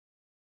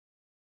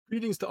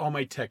Greetings to all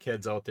my tech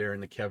heads out there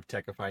in the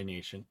KevTechify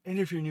nation. And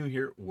if you're new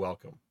here,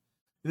 welcome.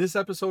 In this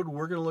episode,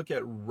 we're going to look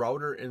at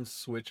router and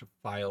switch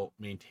file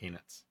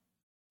maintenance.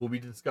 We'll be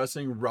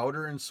discussing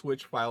router and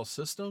switch file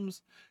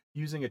systems,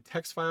 using a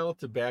text file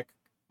to back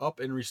up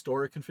and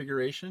restore a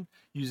configuration,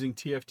 using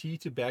TFT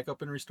to back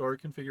up and restore a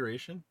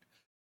configuration,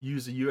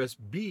 use a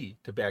USB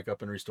to back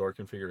up and restore a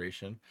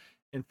configuration,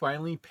 and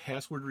finally,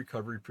 password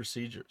recovery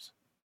procedures.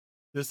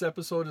 This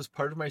episode is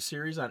part of my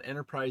series on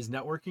enterprise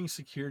networking,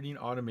 security, and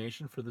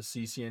automation for the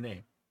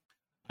CCNA.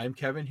 I'm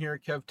Kevin here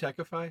at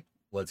KevTechify.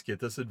 Let's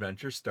get this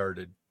adventure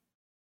started.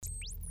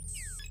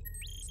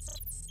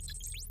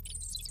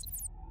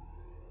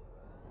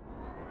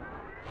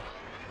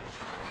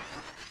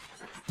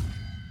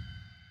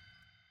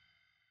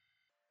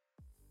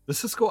 The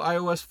Cisco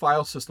IOS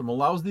file system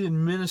allows the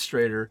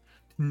administrator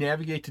to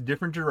navigate to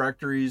different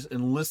directories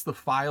and list the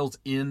files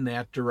in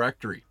that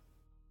directory.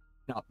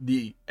 Now,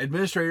 the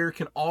administrator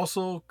can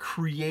also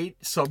create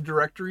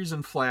subdirectories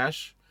in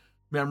flash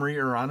memory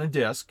or on a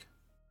disk,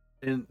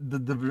 and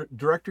the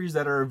directories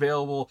that are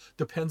available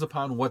depends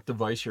upon what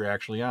device you're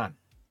actually on.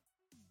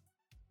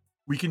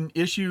 We can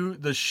issue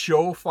the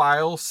show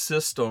file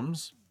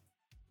systems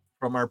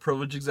from our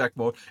privilege exec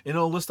mode, and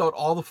it'll list out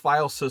all the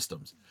file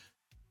systems.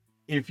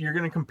 If you're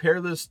going to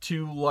compare this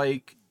to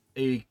like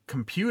a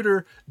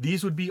computer,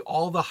 these would be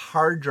all the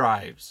hard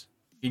drives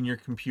in your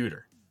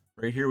computer.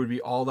 Right here would be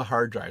all the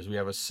hard drives. We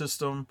have a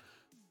system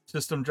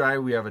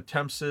drive, we have a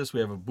temp sys, we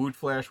have a boot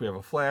flash, we have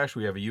a flash,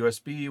 we have a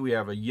USB, we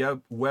have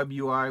a web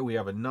UI, we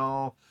have a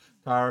null,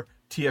 tar,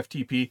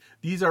 TFTP.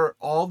 These are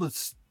all the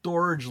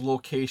storage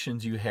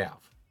locations you have.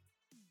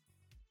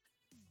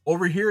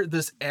 Over here,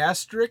 this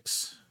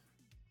asterisk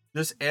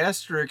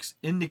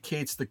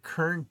indicates the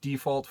current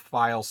default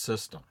file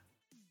system.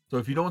 So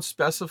if you don't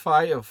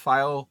specify a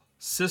file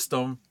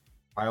system,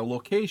 file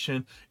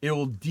location, it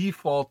will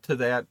default to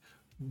that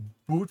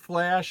boot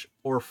flash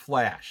or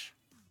flash.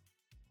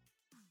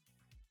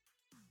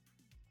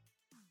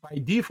 By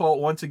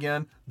default, once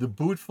again, the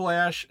boot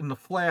flash and the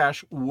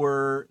flash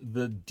were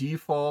the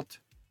default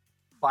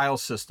file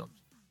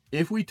systems.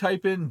 If we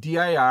type in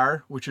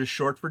dir, which is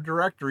short for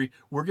directory,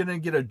 we're going to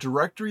get a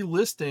directory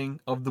listing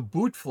of the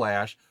boot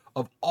flash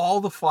of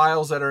all the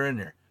files that are in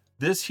there.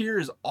 This here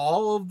is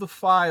all of the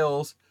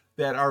files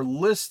that are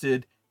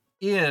listed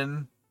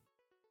in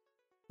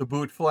the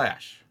boot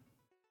flash.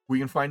 We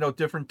can find out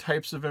different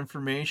types of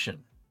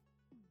information.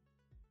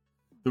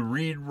 The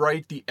read,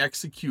 write, the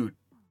execute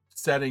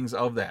settings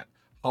of that.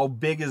 How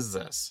big is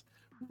this?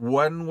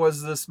 When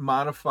was this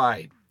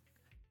modified?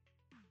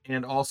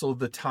 And also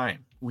the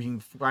time. We can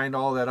find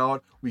all that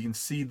out. We can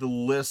see the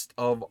list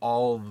of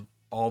all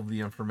of the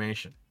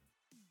information.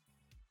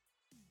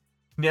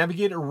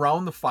 Navigate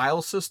around the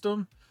file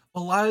system. A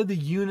lot of the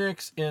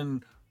Unix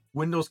and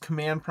Windows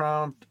command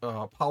prompt,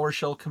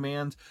 PowerShell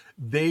commands,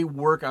 they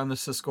work on the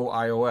Cisco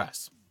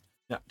IOS.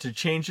 Now, to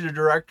change the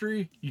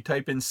directory, you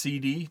type in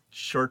CD,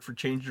 short for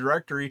change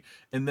directory,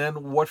 and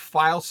then what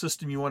file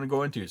system you want to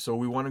go into. So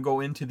we want to go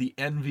into the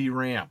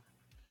NVRAM.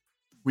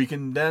 We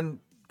can then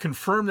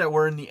confirm that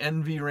we're in the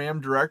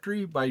NVRAM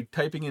directory by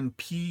typing in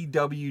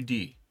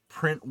PWD,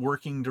 print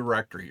working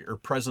directory, or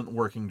present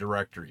working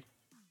directory.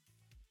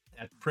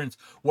 That prints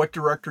what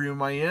directory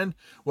am I in?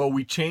 Well,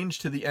 we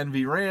changed to the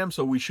NVRAM,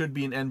 so we should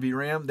be in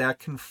NVRAM. That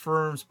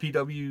confirms,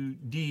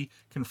 PWD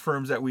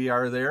confirms that we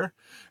are there.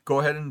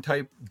 Go ahead and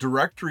type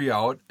directory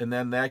out, and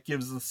then that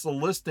gives us a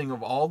listing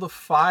of all the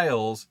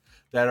files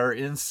that are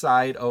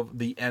inside of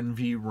the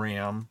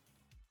NVRAM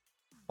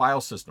file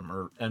system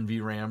or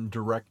NVRAM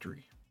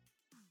directory.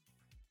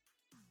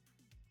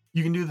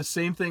 You can do the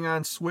same thing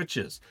on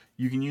switches.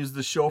 You can use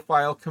the show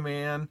file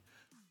command,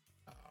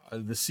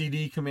 the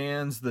CD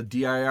commands, the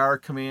dir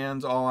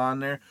commands, all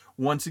on there.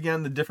 Once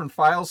again, the different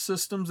file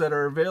systems that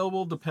are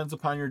available depends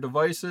upon your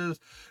devices.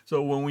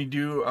 So when we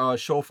do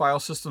show file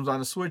systems on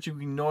a switch, you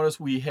can notice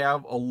we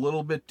have a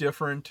little bit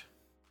different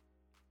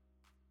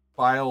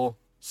file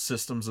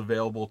systems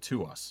available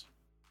to us.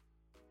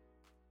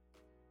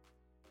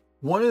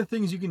 One of the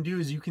things you can do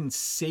is you can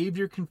save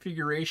your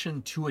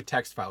configuration to a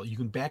text file. You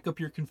can back up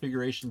your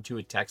configuration to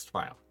a text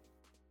file.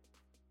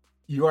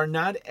 You are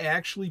not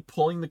actually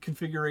pulling the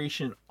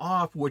configuration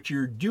off. What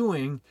you're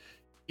doing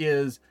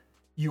is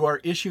you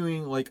are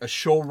issuing like a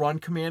show run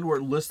command where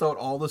it lists out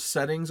all the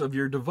settings of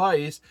your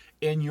device,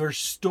 and you're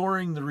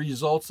storing the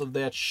results of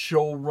that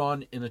show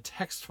run in a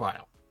text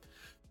file.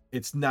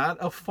 It's not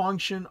a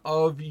function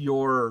of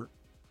your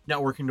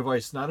networking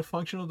device, it's not a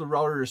function of the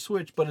router or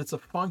switch, but it's a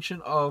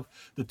function of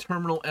the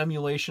terminal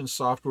emulation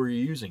software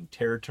you're using,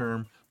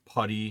 Terraterm,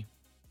 PuTTY.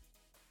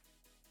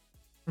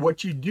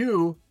 What you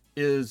do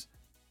is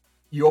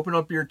you open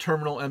up your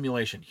terminal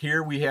emulation.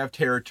 Here we have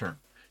Terraterm.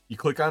 You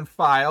click on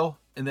File,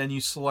 and then you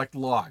select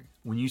Log.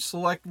 When you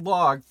select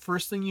Log,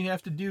 first thing you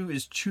have to do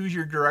is choose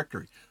your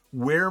directory.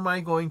 Where am I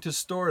going to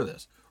store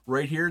this?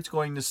 Right here, it's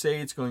going to say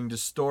it's going to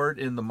store it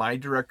in the My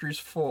Directories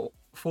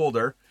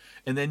folder,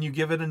 and then you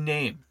give it a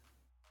name.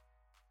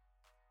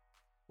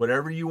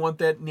 Whatever you want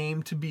that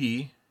name to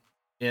be,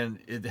 and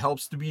it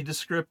helps to be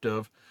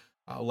descriptive.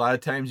 A lot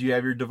of times you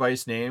have your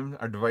device name.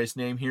 Our device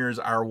name here is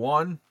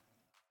R1. And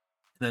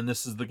then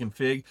this is the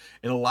config.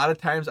 And a lot of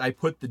times I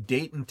put the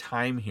date and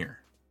time here.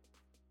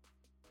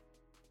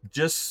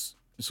 Just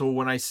so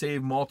when I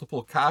save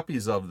multiple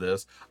copies of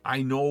this,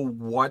 I know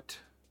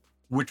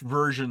which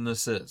version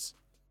this is.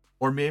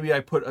 Or maybe I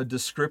put a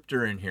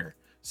descriptor in here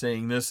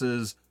saying this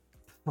is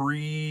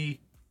pre-update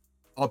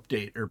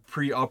or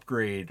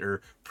pre-upgrade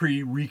or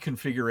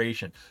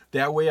pre-reconfiguration.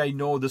 That way I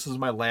know this is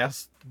my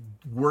last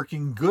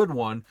working good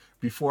one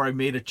before I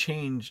made a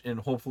change and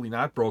hopefully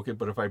not broke it.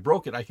 But if I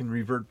broke it, I can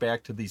revert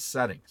back to these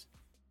settings.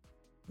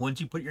 Once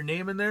you put your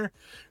name in there,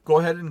 go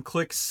ahead and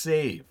click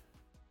save.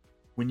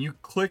 When you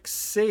click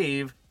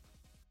save,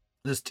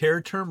 this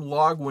TerraTerm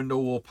log window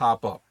will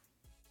pop up.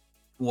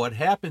 What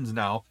happens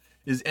now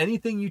is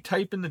anything you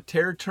type in the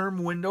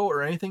TerraTerm window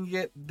or anything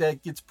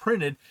that gets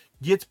printed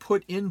gets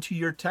put into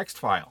your text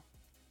file.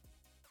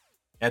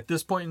 At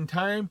this point in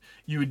time,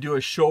 you would do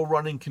a show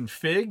running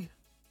config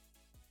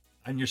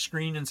on your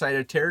screen inside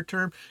of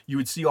TerraTerm. You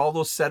would see all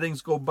those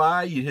settings go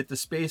by. You'd hit the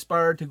space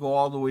bar to go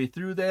all the way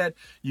through that.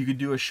 You could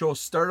do a show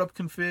startup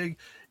config,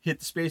 hit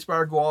the space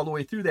bar, go all the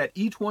way through that.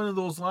 Each one of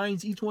those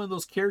lines, each one of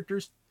those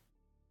characters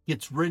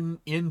gets written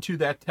into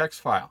that text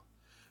file.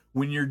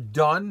 When you're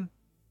done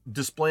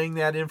displaying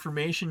that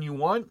information you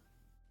want,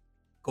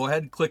 go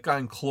ahead and click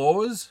on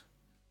close.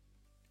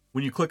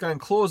 When you click on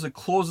close, it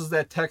closes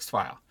that text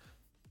file.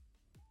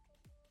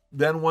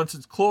 Then once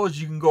it's closed,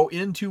 you can go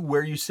into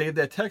where you save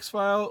that text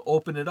file,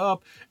 open it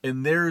up,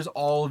 and there's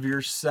all of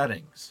your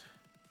settings.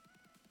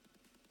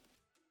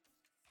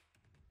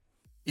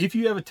 If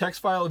you have a text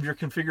file of your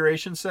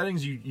configuration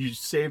settings, you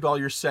saved all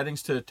your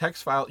settings to a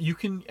text file, you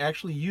can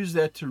actually use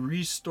that to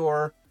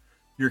restore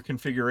your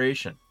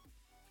configuration.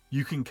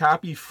 You can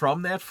copy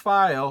from that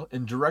file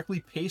and directly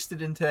paste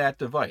it into that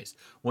device.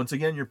 Once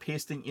again, you're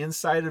pasting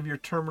inside of your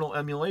terminal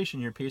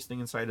emulation. You're pasting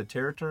inside of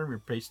TerraTerm. You're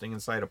pasting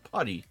inside of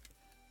PuTTY.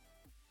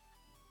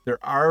 There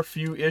are a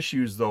few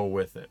issues, though,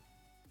 with it.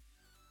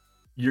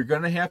 You're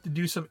going to have to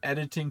do some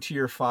editing to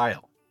your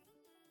file.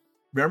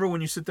 Remember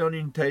when you sit down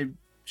and type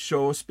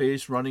show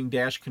space running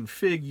dash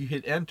config, you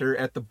hit enter.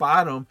 At the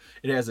bottom,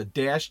 it has a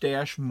dash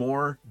dash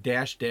more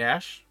dash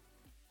dash.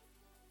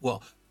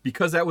 Well,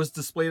 because that was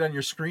displayed on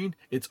your screen,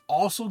 it's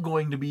also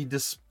going to be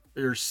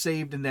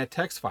saved in that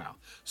text file.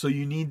 So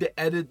you need to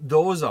edit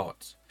those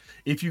out.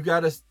 If you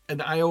got an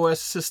iOS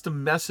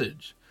system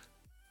message,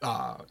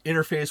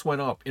 interface went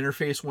up,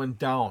 interface went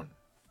down,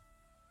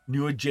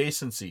 new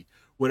adjacency,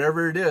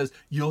 whatever it is,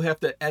 you'll have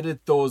to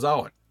edit those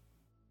out.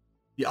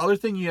 The other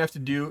thing you have to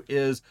do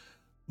is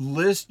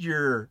list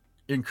your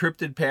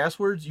encrypted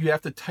passwords. You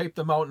have to type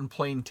them out in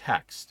plain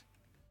text.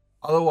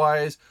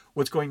 Otherwise,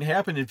 what's going to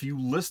happen if you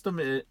list them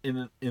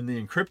in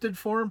the encrypted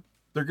form,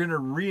 they're going to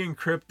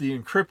re-encrypt the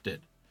encrypted.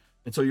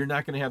 And so you're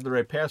not going to have the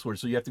right password.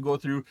 So you have to go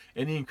through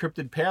any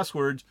encrypted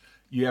passwords.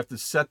 You have to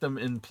set them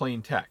in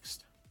plain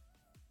text.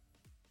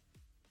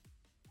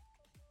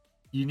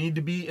 You need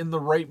to be in the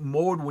right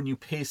mode when you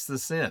paste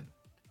this in.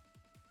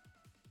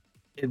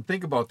 And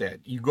think about that.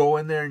 You go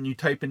in there and you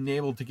type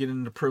enable to get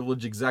into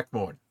privilege exec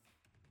mode.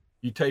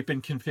 You type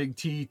in config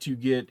T to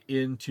get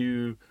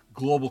into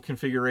global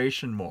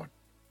configuration mode.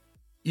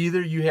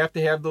 Either you have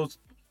to have those,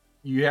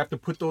 you have to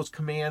put those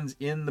commands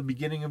in the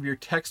beginning of your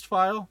text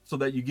file so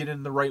that you get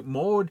in the right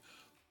mode,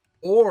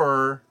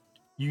 or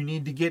you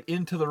need to get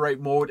into the right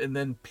mode and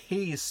then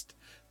paste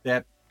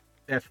that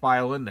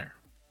file in there.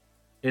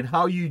 And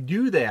how you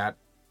do that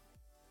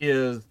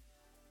is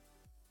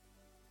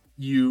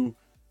you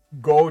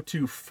go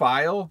to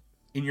file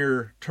in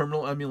your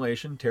terminal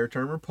emulation,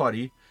 TerraTerm or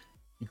PuTTY.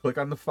 You click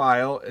on the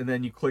file and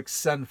then you click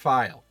send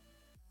file.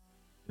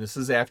 This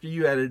is after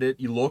you edit it.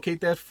 You locate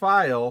that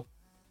file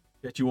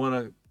that you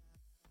want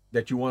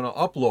to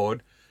upload.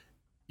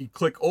 You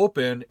click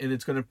open and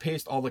it's going to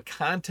paste all the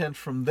content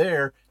from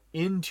there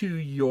into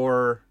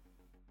your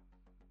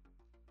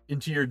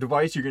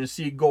device. You're going to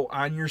see it go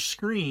on your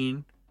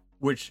screen,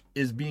 which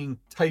is being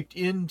typed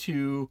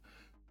into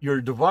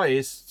your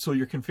device, so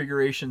your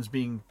configuration's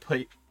being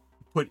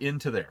put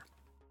into there.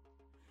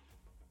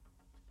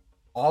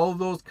 All of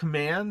those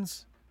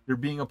commands, they're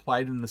being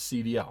applied in the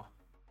CDL.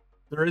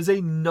 There is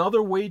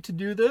another way to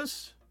do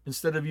this.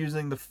 Instead of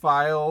using the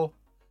file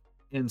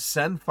and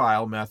send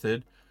file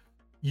method,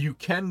 you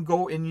can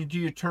go into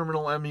your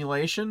terminal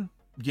emulation,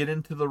 get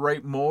into the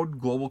right mode,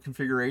 global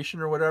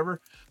configuration or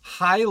whatever,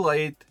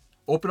 highlight,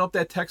 open up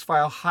that text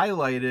file,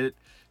 highlight it,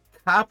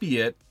 copy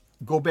it,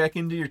 go back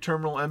into your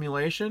terminal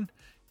emulation,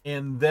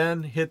 and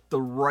then hit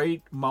the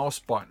right mouse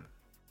button.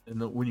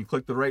 And when you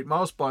click the right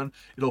mouse button,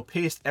 it'll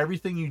paste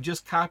everything you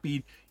just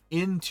copied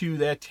into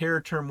that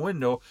TerraTerm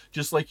window,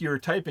 just like you were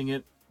typing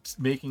it,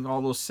 making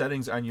all those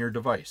settings on your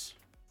device.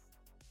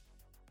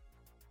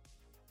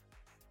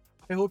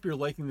 I hope you're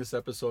liking this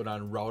episode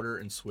on router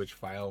and switch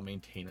file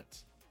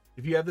maintenance.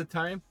 If you have the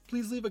time,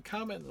 please leave a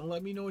comment and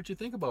let me know what you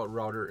think about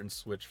router and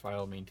switch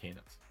file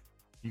maintenance.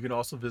 You can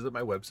also visit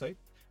my website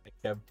at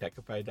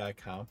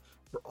KevTechify.com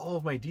for all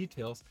of my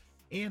details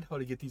and how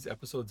to get these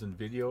episodes in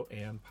video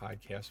and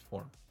podcast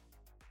form.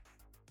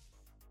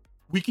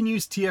 We can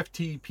use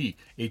TFTP,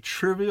 a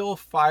trivial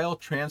file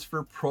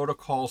transfer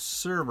protocol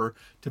server,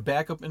 to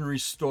back up and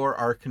restore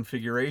our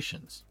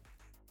configurations.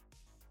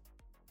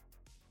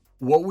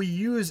 What we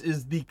use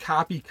is the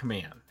copy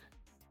command.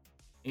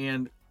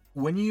 And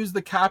when you use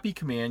the copy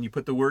command, you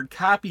put the word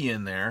copy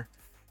in there,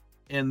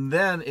 and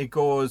then it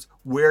goes,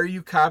 where are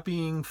you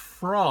copying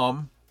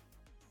from?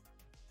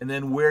 And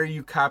then where are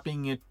you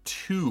copying it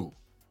to?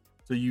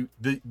 So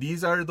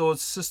these are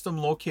those system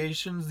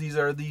locations. These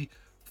are the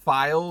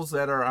files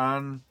that are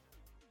on,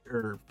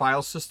 or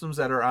file systems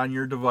that are on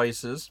your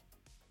devices.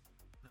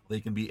 They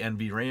can be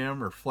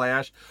NVRAM or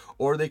flash,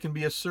 or they can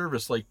be a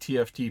service like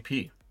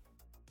TFTP.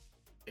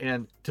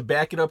 And to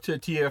back it up to a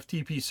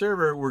TFTP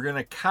server, we're going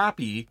to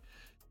copy,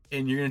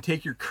 and you're going to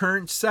take your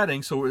current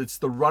setting. So it's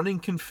the running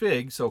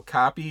config. So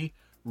copy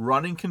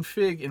running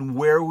config, and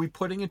where are we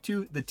putting it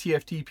to? The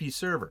TFTP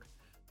server.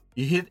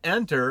 You hit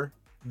enter,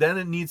 then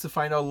it needs to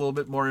find out a little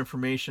bit more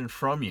information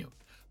from you.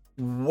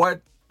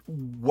 What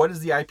is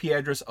the IP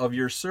address of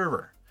your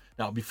server?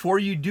 Now, before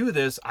you do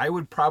this, I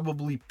would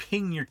probably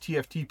ping your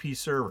TFTP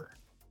server.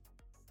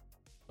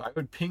 I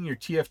would ping your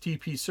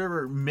TFTP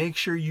server, make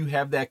sure you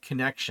have that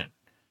connection.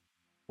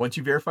 Once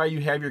you verify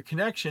you have your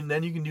connection,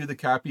 then you can do the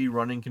copy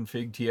running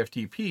config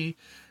TFTP.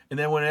 And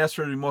then when it asks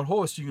for a remote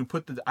host, you can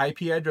put the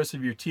IP address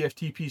of your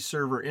TFTP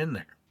server in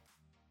there.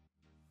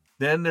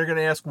 Then they're going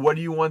to ask, what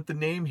do you want the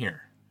name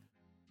here?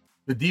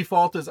 The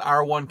default is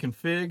R1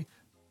 config,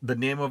 the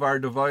name of our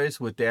device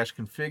with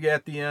 -config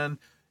at the end.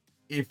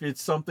 If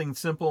it's something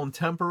simple and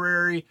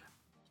temporary,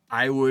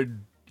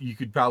 you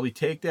could probably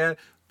take that.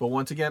 But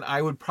once again,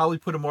 I would probably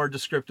put a more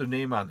descriptive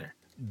name on there.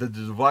 The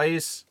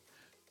device,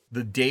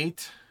 the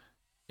date,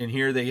 and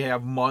here they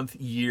have month,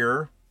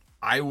 year.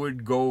 I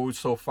would go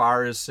so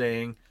far as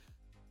saying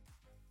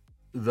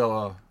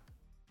the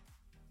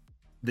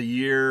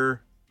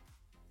year,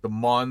 the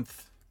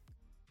month,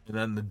 and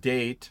then the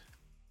date,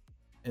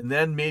 and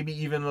then maybe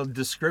even a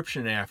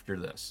description after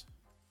this.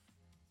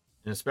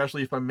 And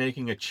especially if I'm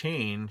making a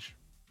change,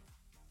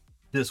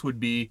 this would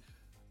be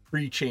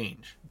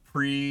pre-change,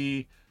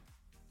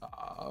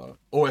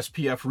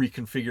 OSPF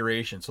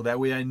reconfiguration. So that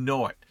way I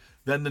know it.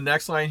 Then the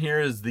next line here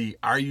is the,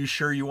 are you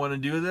sure you want to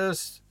do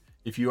this?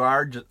 If you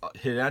are, just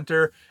hit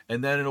enter,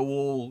 and then it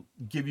will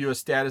give you a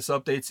status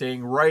update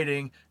saying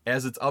writing.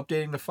 As it's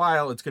updating the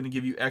file, it's going to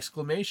give you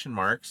exclamation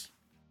marks.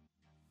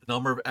 The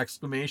number of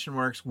exclamation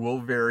marks will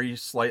vary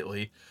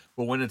slightly,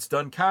 but when it's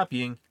done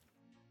copying,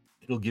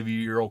 it'll give you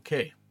your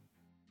okay.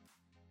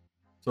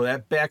 So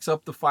that backs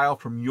up the file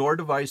from your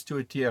device to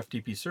a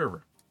TFTP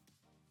server.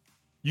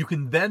 You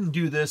can then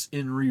do this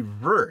in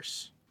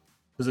reverse,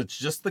 because it's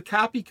just the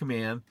copy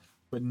command,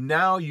 but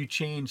now you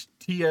change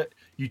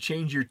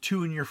your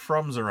to and your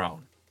froms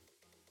around.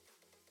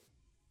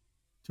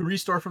 To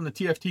restore from the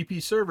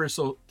TFTP server,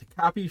 so to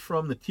copy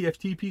from the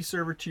TFTP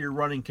server to your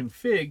running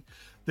config,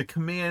 the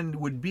command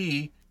would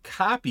be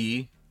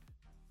copy.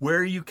 Where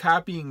are you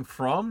copying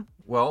from?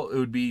 Well, it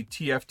would be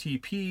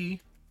TFTP.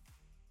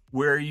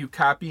 Where are you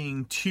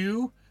copying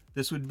to?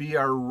 This would be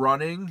our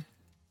running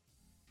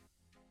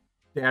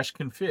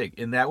 -config,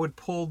 and that would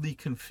pull the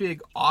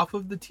config off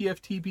of the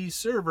TFTP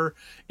server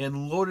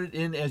and load it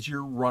in as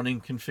your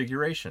running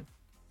configuration.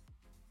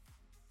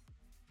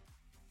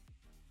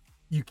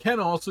 You can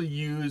also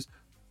use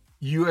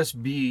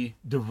USB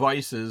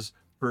devices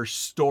for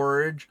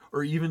storage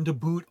or even to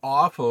boot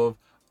off of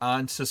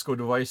on Cisco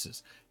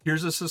devices.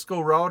 Here's a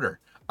Cisco router.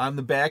 On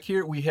the back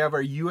here, we have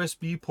our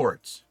USB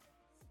ports.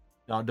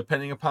 Now,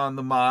 depending upon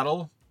the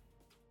model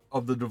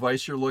of the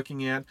device you're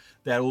looking at,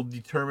 that will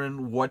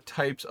determine what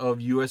types of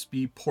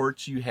USB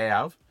ports you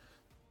have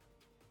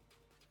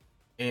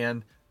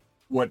and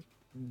what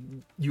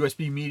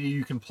USB media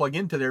you can plug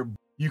into there.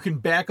 You can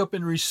back up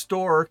and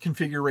restore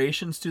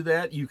configurations to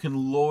that. You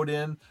can load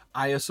in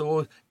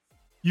ISO.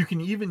 You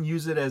can even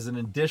use it as an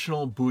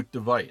additional boot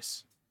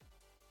device.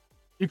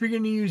 If you're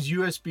going to use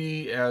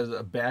USB as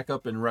a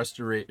backup and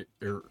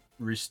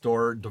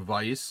restore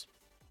device,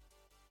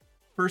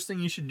 first thing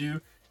you should do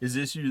is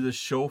issue the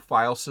show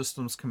file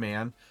systems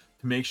command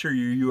to make sure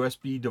your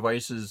USB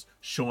device is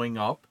showing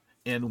up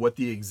and what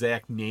the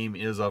exact name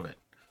is of it.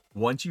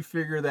 Once you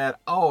figure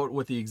that out,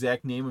 what the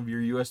exact name of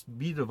your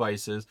USB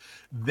device is,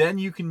 then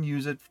you can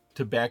use it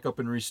to back up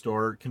and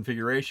restore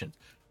configuration.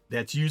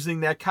 That's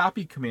using that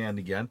copy command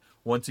again.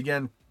 Once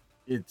again,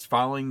 it's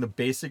following the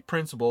basic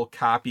principle,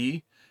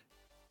 copy.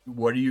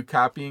 What are you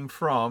copying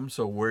from?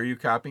 So where are you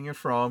copying it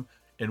from?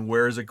 And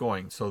where is it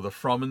going? So the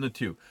from and the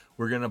to.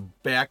 We're going to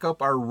back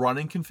up our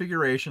running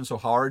configuration, so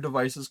how our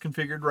device is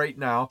configured right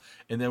now,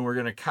 and then we're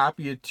going to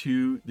copy it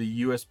to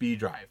the USB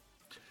drive.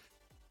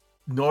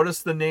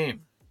 Notice the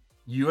name,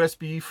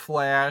 USB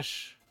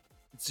flash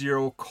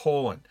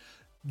 0:.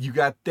 You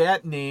got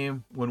that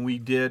name when we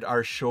did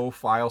our show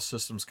file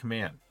systems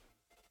command.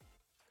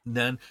 And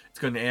then it's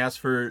going to ask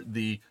for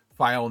the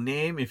file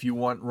name. If you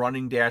want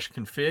running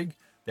 -config,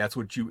 that's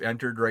what you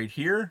entered right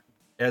here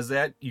as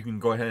that, you can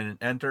go ahead and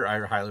enter.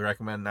 I highly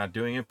recommend not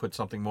doing it. Put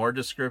something more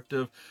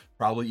descriptive,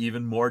 probably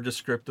even more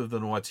descriptive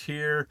than what's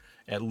here,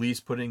 at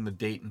least putting the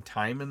date and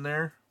time in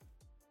there.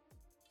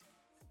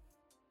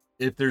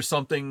 If there's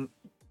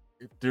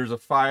a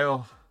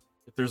file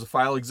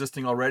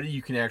existing already,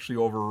 you can actually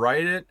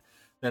overwrite it.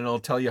 Then it'll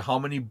tell you how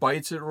many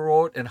bytes it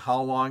wrote and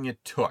how long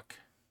it took.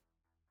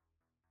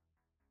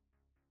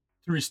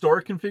 To restore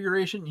a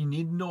configuration, you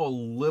need to know a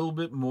little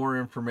bit more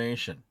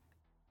information.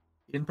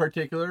 In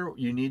particular,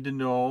 you need to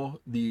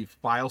know the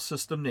file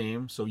system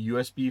name, so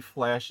USB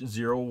flash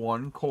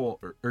 01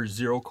 or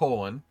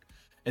 0 :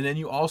 and then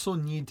you also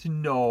need to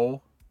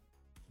know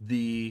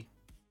the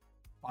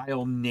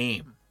file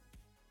name.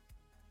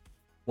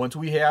 Once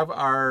we have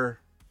our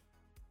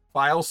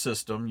file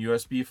system,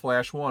 USB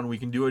flash 1, we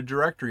can do a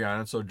directory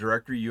on it. So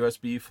directory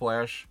USB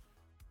flash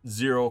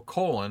 0 :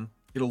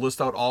 it'll list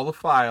out all the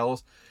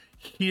files.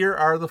 Here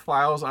are the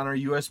files on our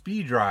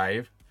USB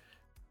drive.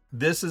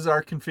 This is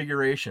our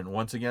configuration.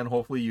 Once again,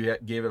 hopefully you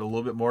gave it a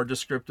little bit more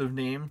descriptive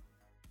name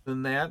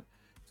than that.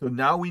 So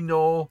now we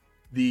know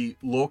the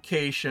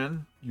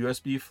location,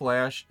 USB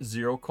flash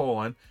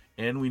 0 :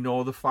 and we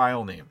know the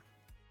file name.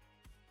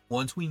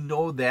 Once we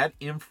know that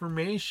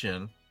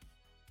information,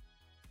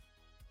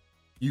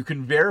 you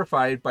can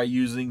verify it by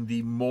using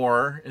the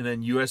more and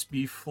then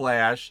USB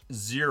flash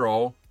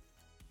 0 :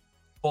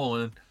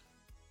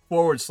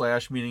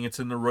 /, meaning it's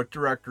in the root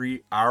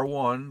directory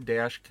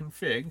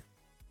r1-config,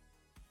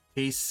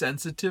 case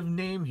sensitive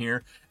name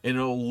here, and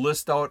it'll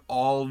list out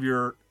all of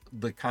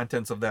the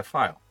contents of that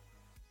file.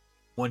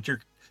 Once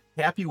you're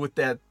happy with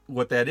that,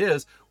 what that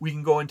is, we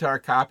can go into our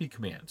copy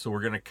command. So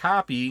we're going to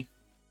copy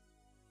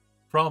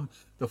from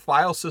the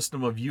file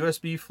system of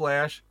USB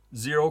flash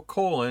 0 :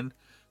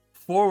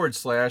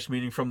 /,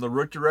 meaning from the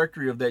root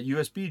directory of that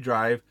USB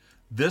drive,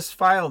 this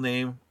file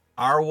name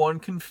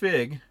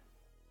r1-config,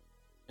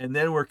 and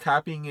then we're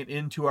copying it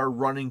into our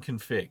running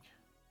config.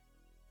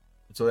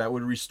 So that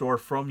would restore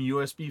from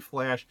USB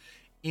flash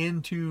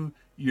into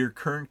your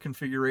current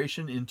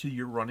configuration, into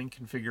your running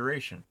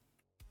configuration.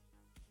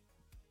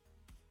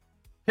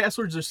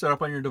 Passwords are set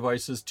up on your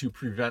devices to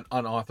prevent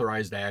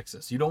unauthorized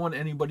access. You don't want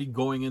anybody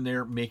going in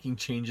there making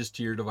changes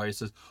to your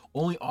devices,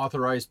 only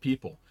authorized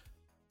people.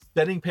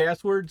 Setting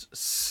passwords,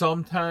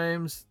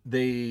 sometimes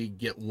they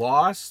get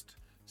lost.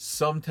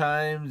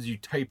 Sometimes you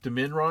typed them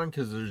in wrong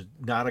because there's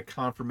not a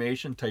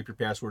confirmation. Type your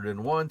password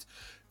in once.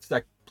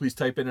 Please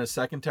type in a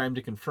second time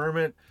to confirm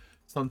it.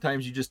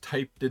 Sometimes you just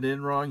typed it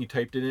in wrong. You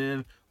typed it in.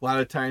 A lot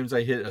of times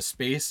I hit a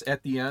space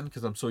at the end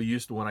because I'm so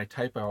used to when I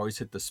type, I always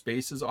hit the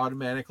spaces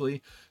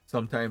automatically.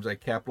 Sometimes I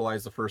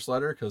capitalize the first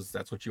letter because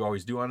that's what you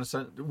always do on a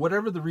sentence.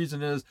 Whatever the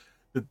reason is,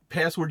 the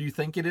password you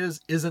think it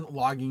is isn't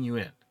logging you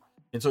in.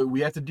 And so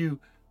we have to do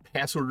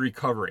password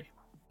recovery.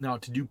 Now,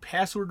 to do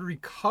password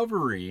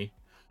recovery,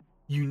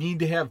 you need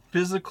to have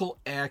physical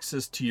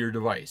access to your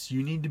device.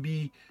 You need to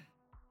be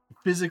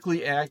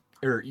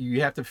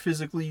you have to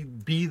physically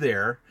be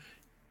there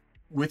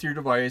with your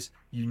device.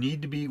 You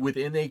need to be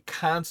within a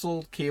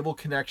console cable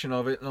connection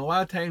of it. And a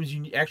lot of times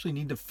you actually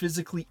need to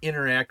physically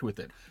interact with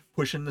it.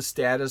 Pushing the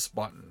status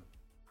button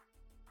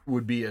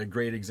would be a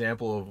great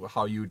example of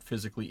how you would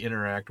physically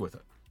interact with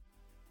it.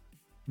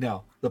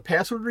 Now, the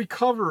password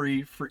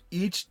recovery for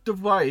each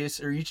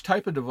device or each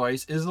type of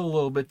device is a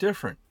little bit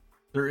different.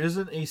 There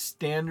isn't a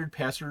standard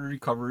password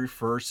recovery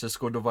for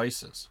Cisco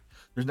devices.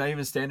 There's not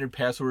even standard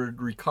password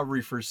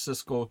recovery for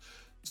Cisco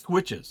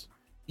switches.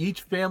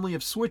 Each family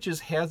of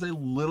switches has a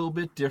little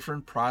bit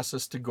different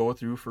process to go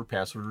through for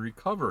password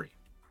recovery.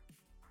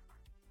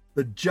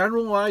 The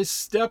generalized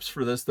steps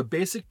for this, the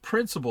basic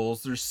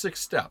principles, there's 6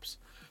 steps.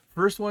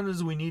 First one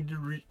is we need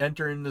to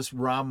enter in this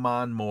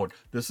ROM-mon mode.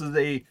 This is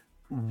a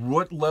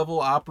root level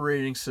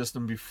operating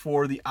system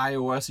before the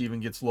iOS even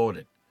gets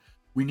loaded.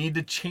 We need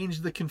to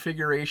change the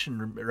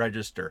configuration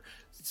register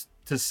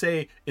to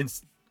say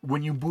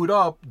when you boot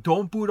up,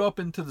 don't boot up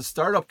into the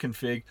startup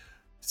config,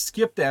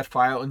 skip that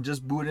file and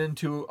just boot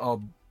into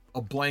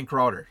a blank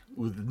router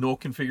with no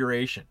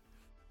configuration.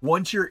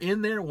 Once you're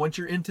in there, once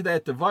you're into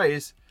that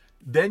device,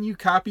 then you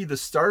copy the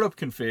startup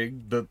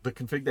config, the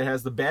config that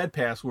has the bad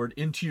password,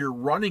 into your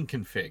running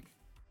config.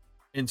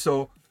 And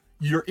so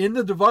you're in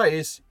the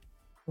device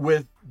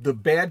with the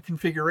bad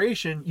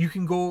configuration, you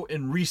can go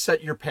and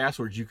reset your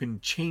passwords. You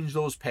can change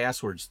those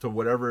passwords to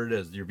whatever it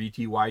is, your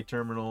VTY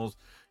terminals,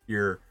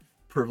 your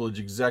privilege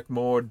exec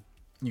mode.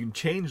 You can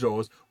change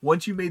those.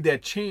 Once you made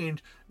that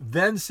change,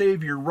 then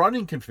save your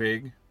running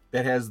config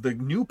that has the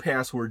new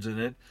passwords in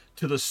it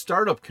to the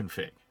startup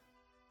config.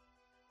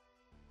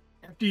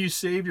 After you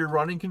save your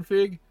running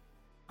config,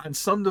 on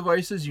some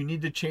devices you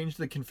need to change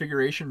the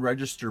configuration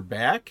register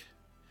back.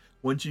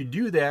 Once you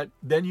do that,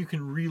 then you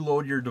can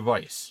reload your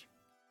device.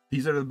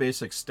 These are the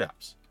basic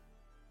steps.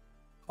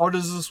 How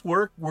does this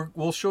work?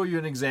 We'll show you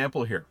an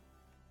example here.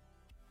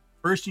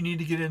 First, you need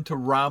to get into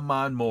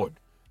ROM-mon mode.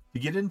 To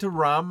get into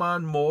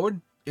ROM-mon mode,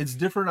 it's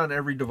different on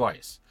every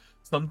device.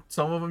 Some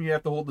of them you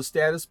have to hold the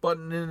status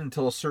button in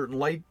until a certain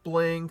light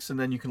blinks and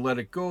then you can let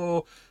it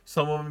go.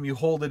 Some of them you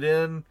hold it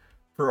in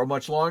For a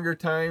much longer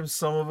time,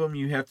 some of them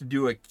you have to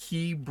do a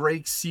key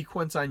break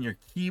sequence on your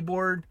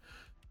keyboard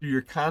through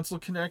your console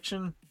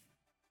connection.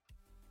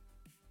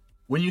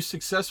 When you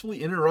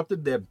successfully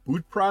interrupted that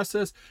boot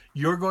process,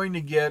 you're going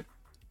to get a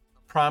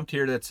prompt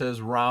here that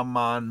says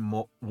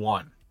Raman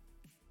 1.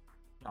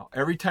 Now,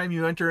 every time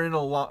you enter in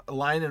a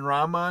line in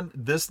Raman,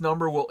 this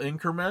number will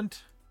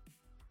increment.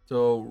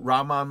 So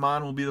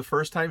Raman will be the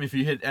first time. If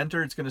you hit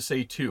enter, it's going to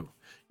say 2.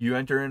 You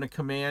enter in a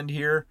command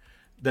here,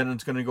 then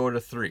it's going to go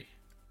to 3.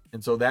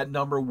 And so that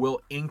number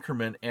will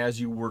increment as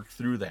you work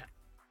through that.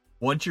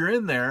 Once you're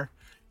in there,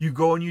 you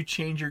go and you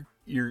change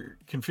your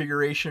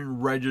configuration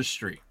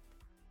registry.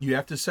 You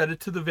have to set it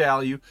to the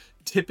value.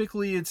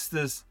 Typically, it's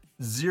this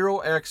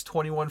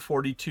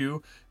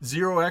 0x2142.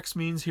 0x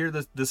means here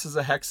that this is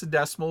a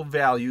hexadecimal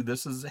value.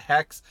 This is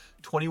hex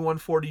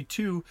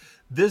 2142.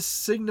 This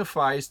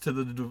signifies to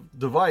the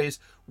device,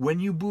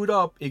 when you boot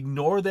up,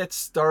 ignore that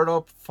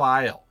startup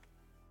file.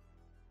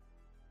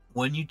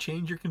 When you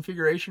change your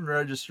configuration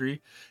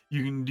registry,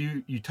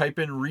 you type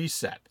in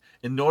reset.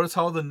 And notice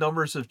how the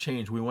numbers have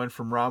changed. We went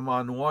from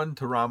Raman 1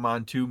 to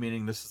Raman 2,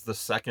 meaning this is the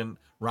second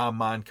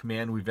Raman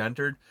command we've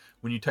entered.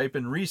 When you type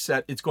in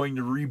reset, it's going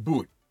to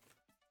reboot.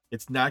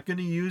 It's not going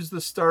to use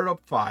the startup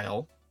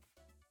file,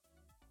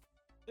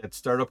 that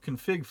startup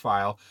config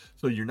file,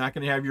 so you're not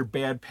going to have your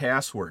bad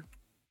password.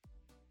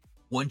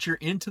 Once you're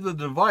into the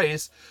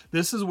device,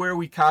 this is where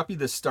we copy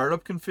the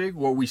startup config,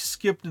 what we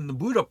skipped in the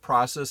boot up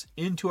process,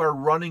 into our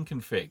running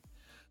config.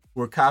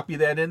 We'll copy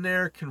that in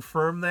there,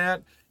 confirm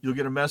that. You'll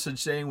get a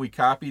message saying we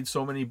copied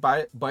so many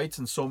bytes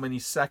in so many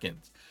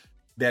seconds.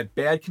 That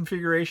bad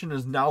configuration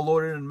is now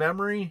loaded in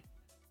memory.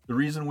 The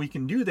reason we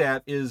can do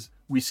that is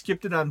we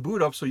skipped it on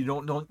boot up, so you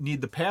don't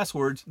need the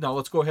passwords. Now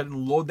let's go ahead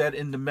and load that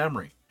into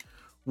memory.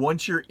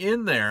 Once you're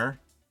in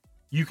there,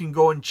 you can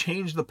go and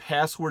change the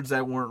passwords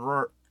that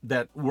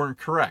weren't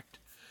correct.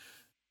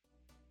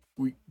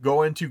 We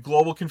go into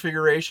global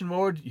configuration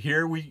mode.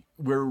 Here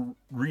we're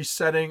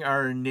resetting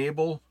our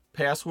enable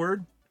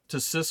password to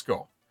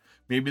Cisco.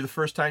 Maybe the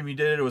first time you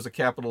did it, it was a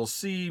capital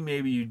C.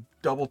 Maybe you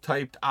double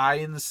typed I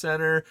in the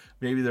center.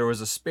 Maybe there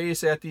was a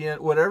space at the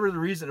end. Whatever the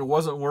reason, it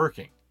wasn't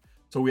working.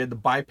 So we had to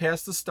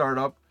bypass the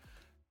startup,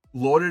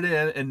 load it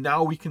in, and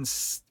now we can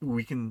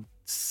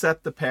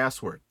set the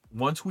password.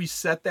 Once we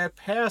set that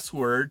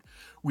password,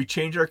 we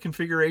change our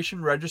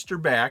configuration register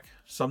back.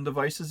 Some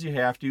devices you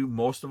have to,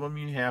 most of them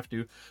you have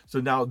to.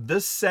 So now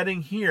this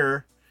setting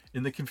here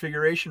in the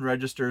configuration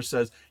register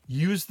says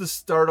use the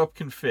startup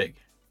config.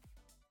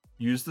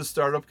 Use the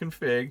startup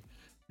config.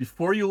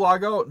 Before you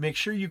log out, make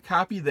sure you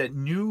copy that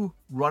new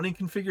running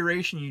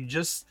configuration you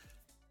just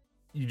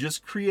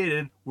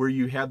created where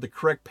you had the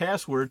correct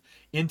password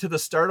into the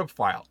startup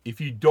file.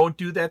 If you don't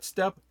do that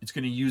step, it's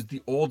going to use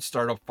the old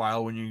startup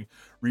file when you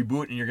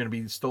reboot, and you're going to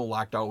be still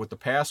locked out with the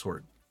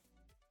password.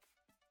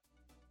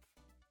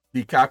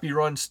 The copy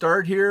run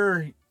start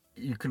here,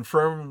 you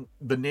confirm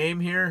the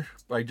name here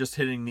by just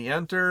hitting the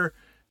enter.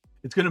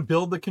 It's going to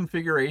build the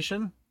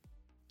configuration,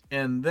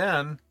 and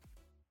then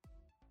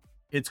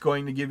it's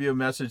going to give you a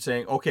message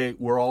saying, okay,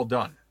 we're all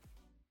done.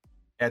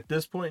 At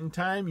this point in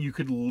time, you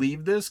could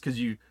leave this because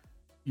you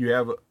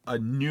have a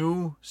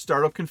new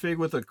startup config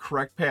with a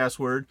correct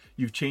password.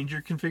 You've changed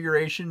your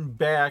configuration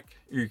back,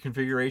 your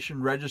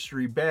configuration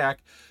registry back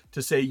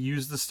to say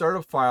use the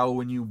startup file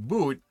when you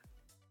boot.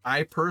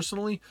 I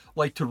personally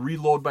like to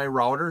reload my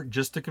router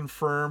just to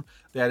confirm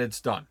that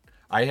it's done.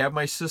 I have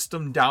my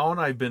system down.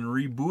 I've been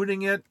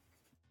rebooting it.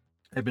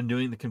 I've been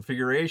doing the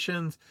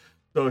configurations.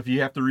 So if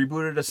you have to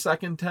reboot it a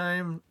second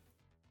time,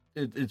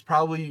 it's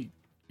probably,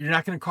 you're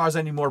not going to cause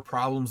any more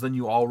problems than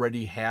you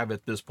already have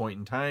at this point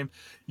in time.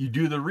 You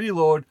do the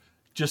reload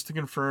just to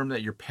confirm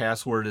that your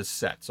password is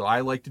set. So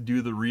I like to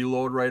do the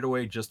reload right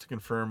away just to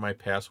confirm my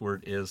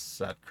password is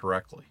set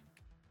correctly.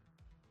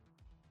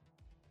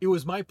 It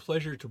was my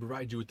pleasure to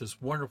provide you with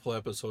this wonderful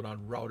episode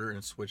on router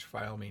and switch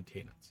file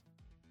maintenance.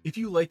 If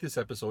you like this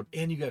episode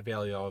and you got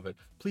value out of it,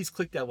 please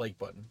click that like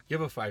button, give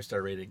a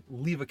 5-star rating,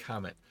 leave a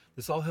comment.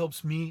 This all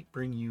helps me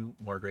bring you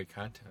more great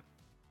content.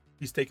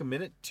 Please take a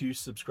minute to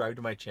subscribe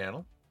to my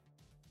channel.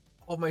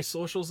 All my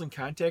socials and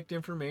contact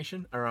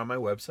information are on my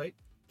website,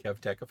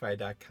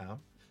 KevTechify.com.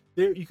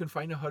 There you can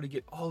find out how to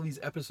get all these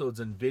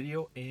episodes in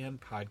video and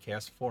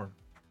podcast form.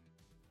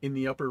 In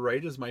the upper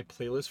right is my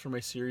playlist for my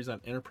series on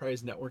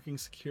enterprise networking,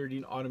 security,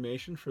 and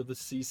automation for the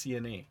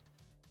CCNA.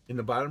 In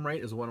the bottom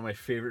right is one of my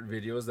favorite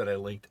videos that I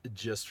linked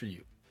just for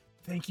you.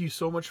 Thank you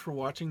so much for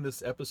watching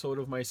this episode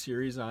of my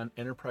series on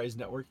enterprise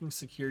networking,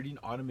 security, and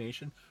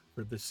automation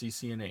for the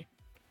CCNA.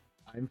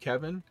 I'm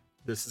Kevin.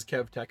 This is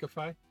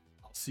KevTechify.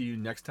 I'll see you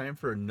next time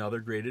for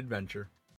another great adventure.